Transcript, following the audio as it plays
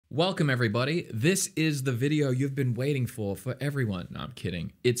Welcome everybody. This is the video you've been waiting for everyone. No, I'm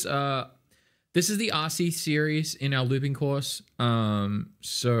kidding. It's this is the RC series in our looping course.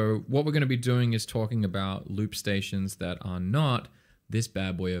 So what we're going to be doing is talking about loop stations that are not this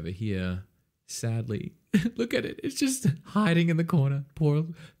bad boy over here. Sadly, look at it. It's just hiding in the corner. Poor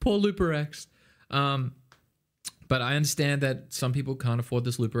Looper X. But I understand that some people can't afford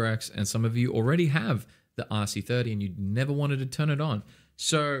this Looper X, and some of you already have the RC30 and you never wanted to turn it on.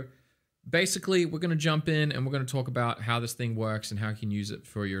 So basically, we're going to jump in and we're going to talk about how this thing works and how you can use it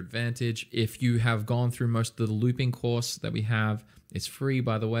for your advantage. If you have gone through most of the looping course that we have, it's free,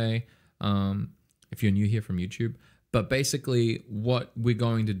 by the way, if you're new here from YouTube. But basically, what we're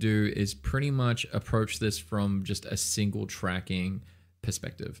going to do is pretty much approach this from just a single tracking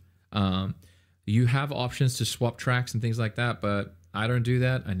perspective. You have options to swap tracks and things like that, but I don't do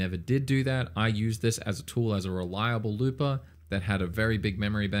that. I never did do that. I use this as a tool, as a reliable looper that had a very big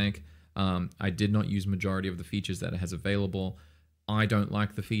memory bank. I did not use majority of the features that it has available. I don't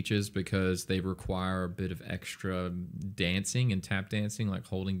like the features because they require a bit of extra dancing and tap dancing, like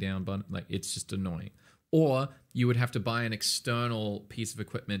holding down button. Like, it's just annoying. Or you would have to buy an external piece of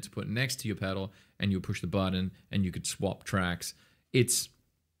equipment to put next to your pedal, and you would push the button and you could swap tracks. I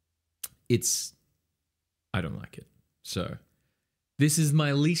don't like it. So this is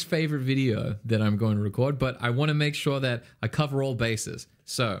my least favorite video that I'm going to record, but I want to make sure that I cover all bases.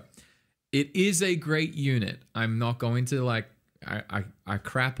 So it is a great unit. I'm not going to I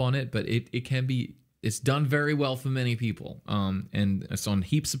crap on it, but it can be, it's done very well for many people. And it's on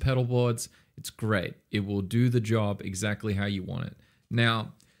heaps of pedal boards. It's great. It will do the job exactly how you want it.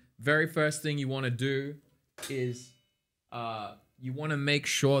 Now, very first thing you want to do is you want to make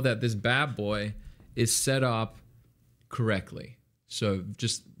sure that this bad boy is set up correctly. So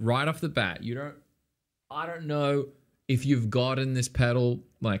just right off the bat, I don't know if you've gotten this pedal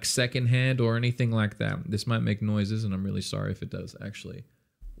like secondhand or anything like that. This might make noises, and I'm really sorry if it does. Actually,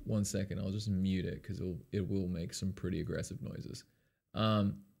 1 second, I'll just mute it because it will make some pretty aggressive noises.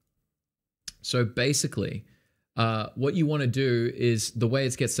 So basically, what you want to do is, the way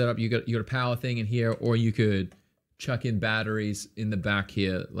it gets set up, you got a power thing in here, or you could chuck in batteries in the back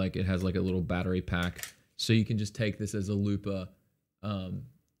here. Like, it has like a little battery pack, so you can just take this as a looper.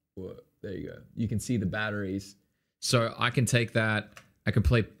 There you go. You can see the batteries. So I can take that. I can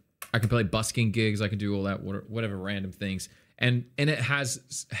play busking gigs. I can do all that, whatever random things. And it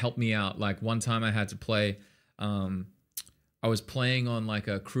has helped me out. Like, one time I had to play, I was playing on like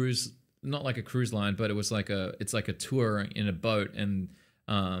a cruise, not like a cruise line, but it was like it's like a tour in a boat. And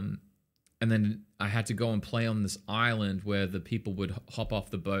then I had to go and play on this island where the people would hop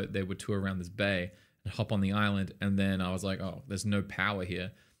off the boat. They would tour around this bay and hop on the island. And then I was like, oh, there's no power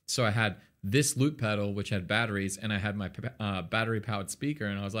here. So I had this loop pedal, which had batteries, and I had my battery powered speaker.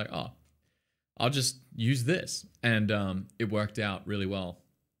 And I was like, oh, I'll just use this. And it worked out really well.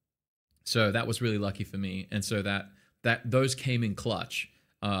 So that was really lucky for me. And so those came in clutch.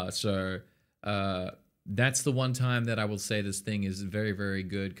 So that's the one time that I will say this thing is very, very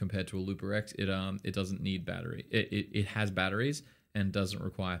good compared to a Looper X. It doesn't need battery. It has batteries and doesn't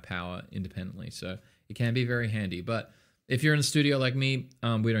require power independently. So it can be very handy. But if you're in a studio like me,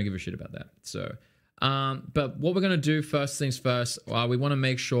 we don't give a shit about that. So, but what we're going to do, first things first, we want to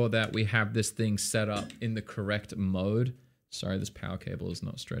make sure that we have this thing set up in the correct mode. Sorry, this power cable is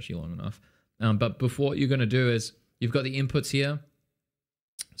not stretchy long enough. But before, what you're going to do is, you've got the inputs here.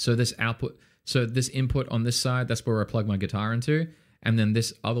 So this input on this side, that's where I plug my guitar into. And then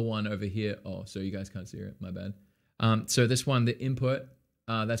this other one over here, oh, so you guys can't see it, my bad. So this one, the input,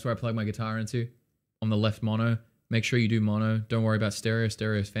 that's where I plug my guitar into. On the left, mono. Make sure you do mono. Don't worry about stereo.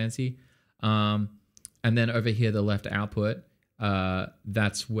 Stereo is fancy. And then over here, the left output,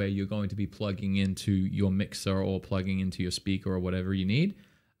 that's where you're going to be plugging into your mixer or plugging into your speaker or whatever you need.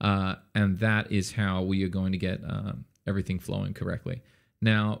 And that is how we are going to get everything flowing correctly.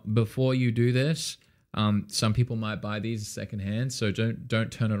 Now, before you do this, some people might buy these secondhand, so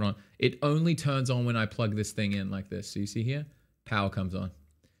don't turn it on. It only turns on when I plug this thing in like this. So you see here, power comes on.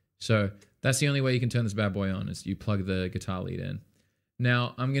 So that's the only way you can turn this bad boy on, is you plug the guitar lead in.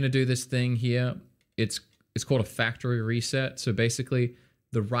 Now, I'm going to do this thing here. It's called a factory reset. So basically,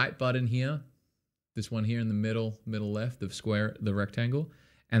 the right button here, this one here in the middle left, the square, the rectangle,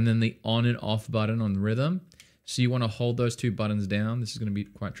 and then the on and off button on rhythm. So you want to hold those two buttons down. This is going to be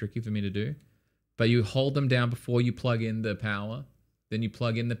quite tricky for me to do. But you hold them down before you plug in the power. Then you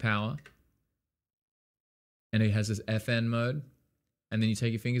plug in the power. And it has this FN mode. And then you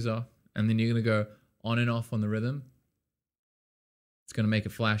take your fingers off. And then you're going to go on and off on the rhythm. It's going to make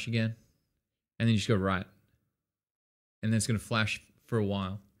it flash again. And then you just go right. And then it's going to flash for a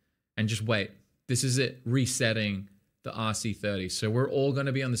while. and just wait. This is it, resetting the RC30. So we're all going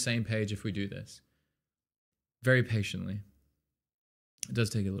to be on the same page if we do this. Very patiently. It does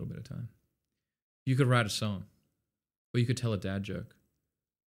take a little bit of time. You could write a song, or you could tell a dad joke.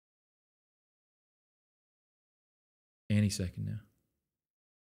 Any second now.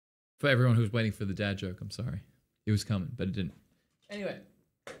 For everyone who's waiting for the dad joke, I'm sorry. It was coming, but it didn't. Anyway,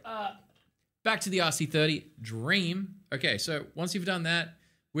 back to the RC30 Dream. Okay, so once you've done that,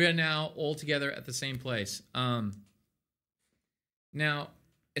 we are now all together at the same place. Now,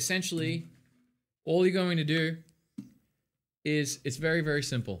 essentially, all you're going to do is, it's very, very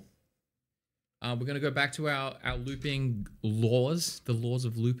simple. We're going to go back to our looping laws, the laws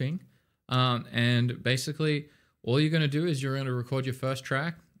of looping. And basically, all you're going to do is you're going to record your first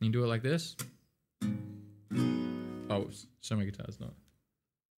track. And you do it like this. Oh, so my guitar's not.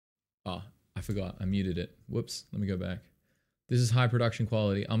 Oh, I forgot. I muted it. Whoops. Let me go back. This is high production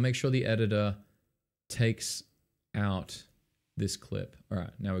quality. I'll make sure the editor takes out this clip. All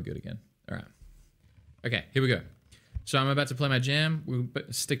right, now we're good again. All right. Okay, here we go. So I'm about to play my jam. We'll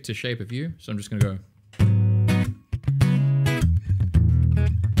stick to Shape of You. So I'm just going to go.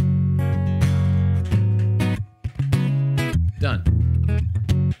 Done.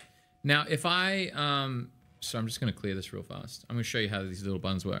 Now, if I, so I'm just going to clear this real fast. I'm going to show you how these little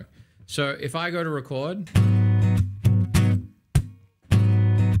buttons work. So if I go to record,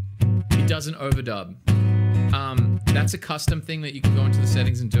 it doesn't overdub. That's a custom thing that you can go into the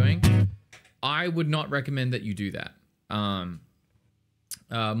settings and doing. I would not recommend that you do that.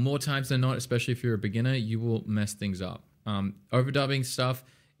 More times than not, especially if you're a beginner, you will mess things up. Overdubbing stuff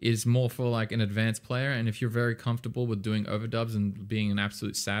is more for like an advanced player, and if you're very comfortable with doing overdubs and being an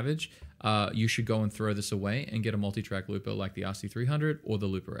absolute savage, you should go and throw this away and get a multi-track looper like the RC300 or the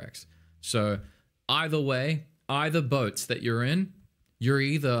Looper X. So either way, either boats that you're in, you're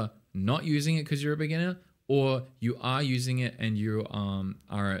either not using it because you're a beginner, or you are using it and you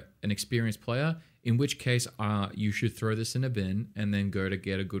are an experienced player, in which case you should throw this in a bin and then go to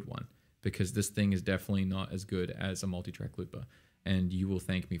get a good one, because this thing is definitely not as good as a multi-track looper, and you will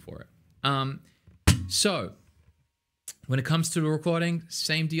thank me for it. So when it comes to the recording,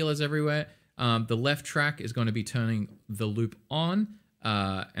 same deal as everywhere. The left track is going to be turning the loop on,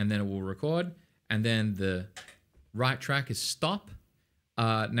 and then it will record. And then the right track is stop.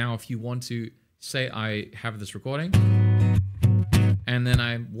 Now, if you want to say I have this recording, and then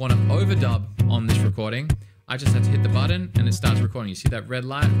I want to overdub on this recording, I just have to hit the button and it starts recording. You see that red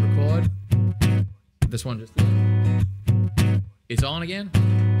light, record. This one just, it's on again.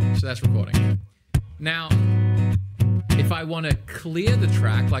 So that's recording. Now, if I want to clear the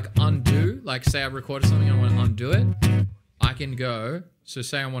track, like undo, like say I recorded something and I want to undo it, I can go, so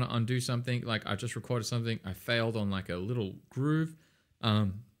say I want to undo something, like I just recorded something, I failed on like a little groove.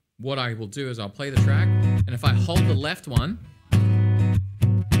 What I will do is I'll play the track, and if I hold the left one,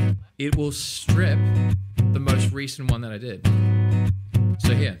 it will strip the most recent one that I did.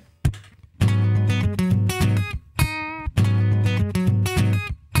 So here.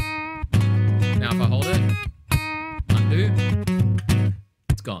 Now if I hold it, undo,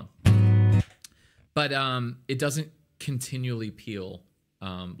 it's gone. But it doesn't continually peel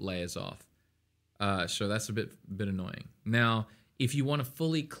layers off. So that's a bit annoying. Now, if you want to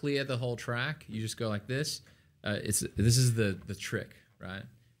fully clear the whole track, you just go like this. This is the trick, right?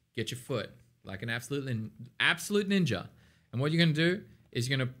 Get your foot like an absolute ninja. And what you're going to do is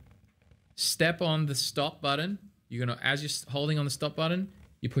you're going to step on the stop button. You're going to, as you're holding on the stop button,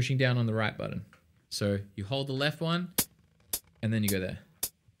 you're pushing down on the right button. So you hold the left one, and then you go there.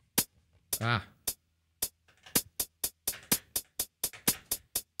 Ah.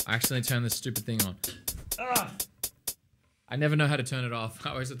 I accidentally turned this stupid thing on. Ah. I never know how to turn it off. I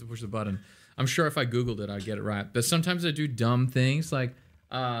always have to push the button. I'm sure if I Googled it, I'd get it right. But sometimes I do dumb things like,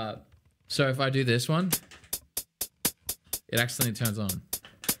 so if I do this one, it accidentally turns on.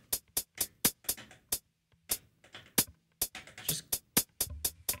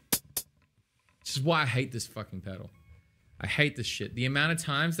 This is why I hate this fucking pedal. I hate this shit. The amount of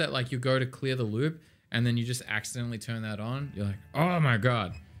times that like you go to clear the loop and then you just accidentally turn that on, you're like, oh my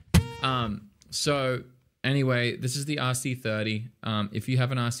God. So anyway, this is the RC30. If you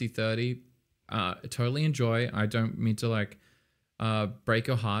have an RC30, totally enjoy. I don't mean to like break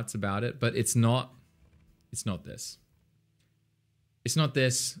your hearts about it, but it's not this. It's not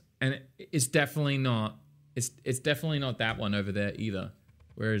this, and it's definitely not. It's definitely not that one over there either.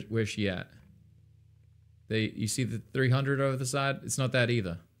 Where's she at? You see the 300 over the side? It's not that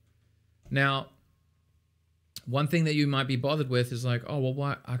either. Now, one thing that you might be bothered with is like, oh well,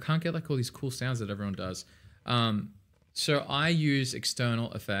 why I can't get like all these cool sounds that everyone does. So I use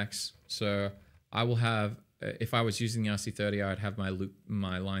external effects. So I will have, if I was using the RC30, I would have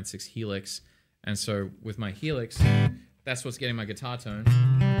my Line 6 Helix. And so with my Helix, that's what's getting my guitar tone.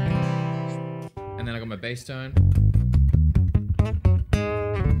 And then I got my bass tone.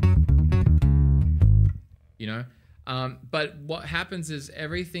 You know? But what happens is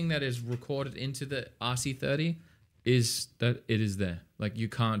everything that is recorded into the RC30 is that it is there. Like you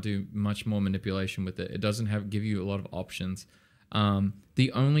can't do much more manipulation with it. It doesn't give you a lot of options.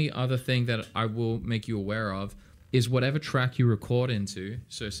 The only other thing that I will make you aware of is whatever track you record into.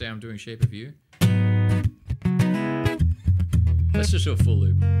 So say I'm doing Shape of You. Let's just do a full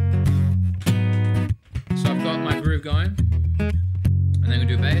loop. So I've got my groove going, and then we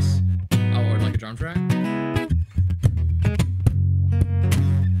do a bass, or like a drum track.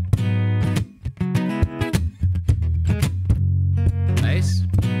 Bass.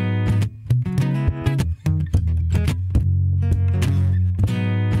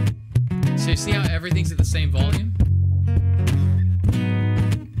 So you see how everything's at the same volume?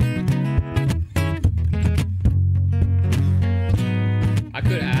 I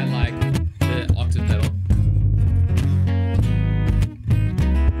could add like the octave pedal.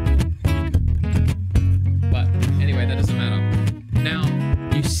 But anyway, that doesn't matter. Now,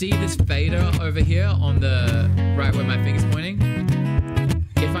 you see this fader over here on the right where my finger's pointing?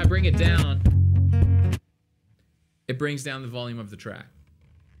 If I bring it down, it brings down the volume of the track.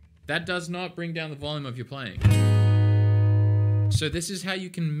 That does not bring down the volume of your playing. So this is how you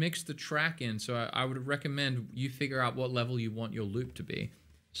can mix the track in. So I would recommend you figure out what level you want your loop to be.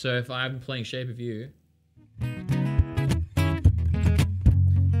 So if I'm playing Shape of You, and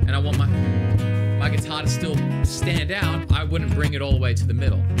I want my guitar to still stand out, I wouldn't bring it all the way to the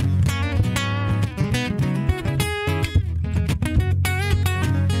middle.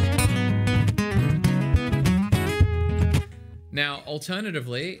 Now,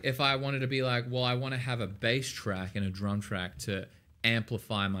 alternatively, if I wanted to be like, well, I want to have a bass track and a drum track to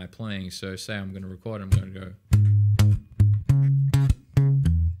amplify my playing. So say I'm going to record, I'm going to go.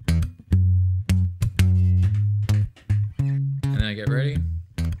 And then I get ready.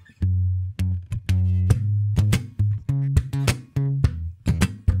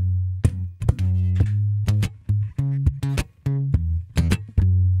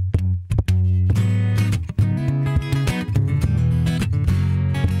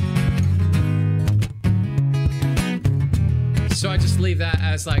 So I just leave that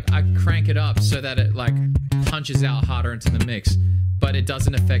as like, I crank it up so that it like punches out harder into the mix, but it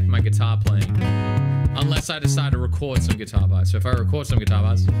doesn't affect my guitar playing. Unless I decide to record some guitar parts. So if I record some guitar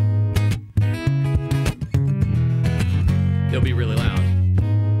parts, they'll be really loud.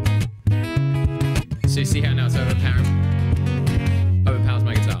 So you see how now it's overpowers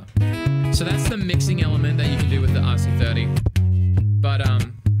my guitar. So that's the mixing element that you can do with the RC30. But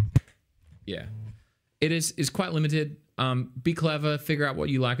yeah, it is quite limited. Be clever, figure out what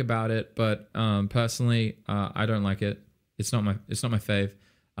you like about it, but personally, I don't like it. It's not my fave.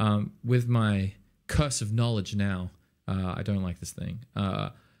 With my curse of knowledge now, I don't like this thing.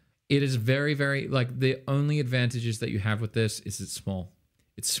 It is very, very, like, the only advantages that you have with this is it's small.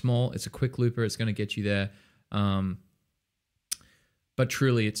 It's small, it's a quick looper, it's going to get you there. But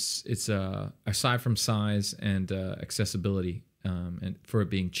truly, it's aside from size and accessibility, and for it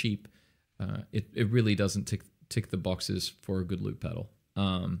being cheap, it really doesn't tick the boxes for a good loop pedal.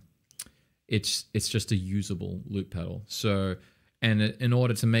 It's just a usable loop pedal. So, and in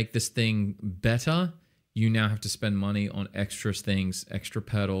order to make this thing better, you now have to spend money on extra things, extra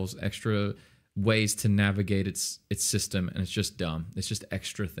pedals, extra ways to navigate its system, and it's just dumb. It's just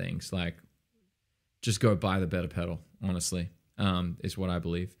extra things. Like, just go buy the better pedal, honestly, is what I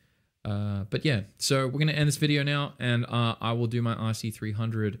believe. But yeah, so we're gonna end this video now, and I will do my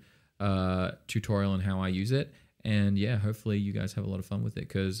RC300 tutorial on how I use it. And yeah, hopefully you guys have a lot of fun with it,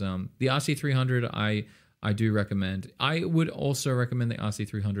 because the RC300 I do recommend. I would also recommend the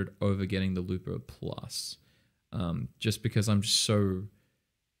RC300 over getting the Looper Plus, just because I'm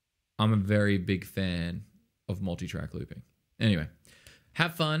a very big fan of multi-track looping. Anyway,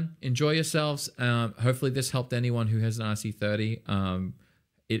 have fun, enjoy yourselves. Hopefully this helped anyone who has an RC30.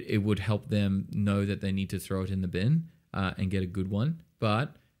 It would help them know that they need to throw it in the bin and get a good one.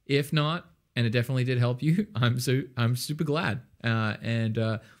 But if not, and it definitely did help you, I'm super glad.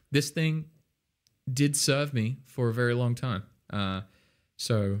 And this thing did serve me for a very long time.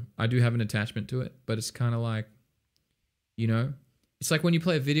 So I do have an attachment to it, but it's kind of like, you know, it's like when you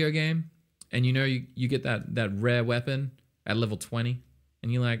play a video game and you know you get that rare weapon at level 20,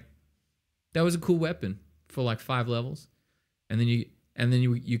 and you're like, that was a cool weapon for like 5 levels, and then you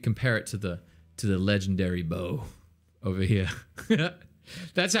compare it to the legendary bow over here.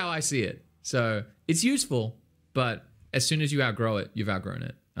 That's how I see it. So it's useful, but as soon as you outgrow it, you've outgrown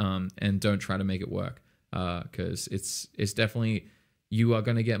it. And don't try to make it work, because it's definitely, you are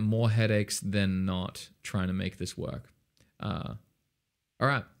going to get more headaches than not trying to make this work. All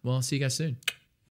right. Well, I'll see you guys soon.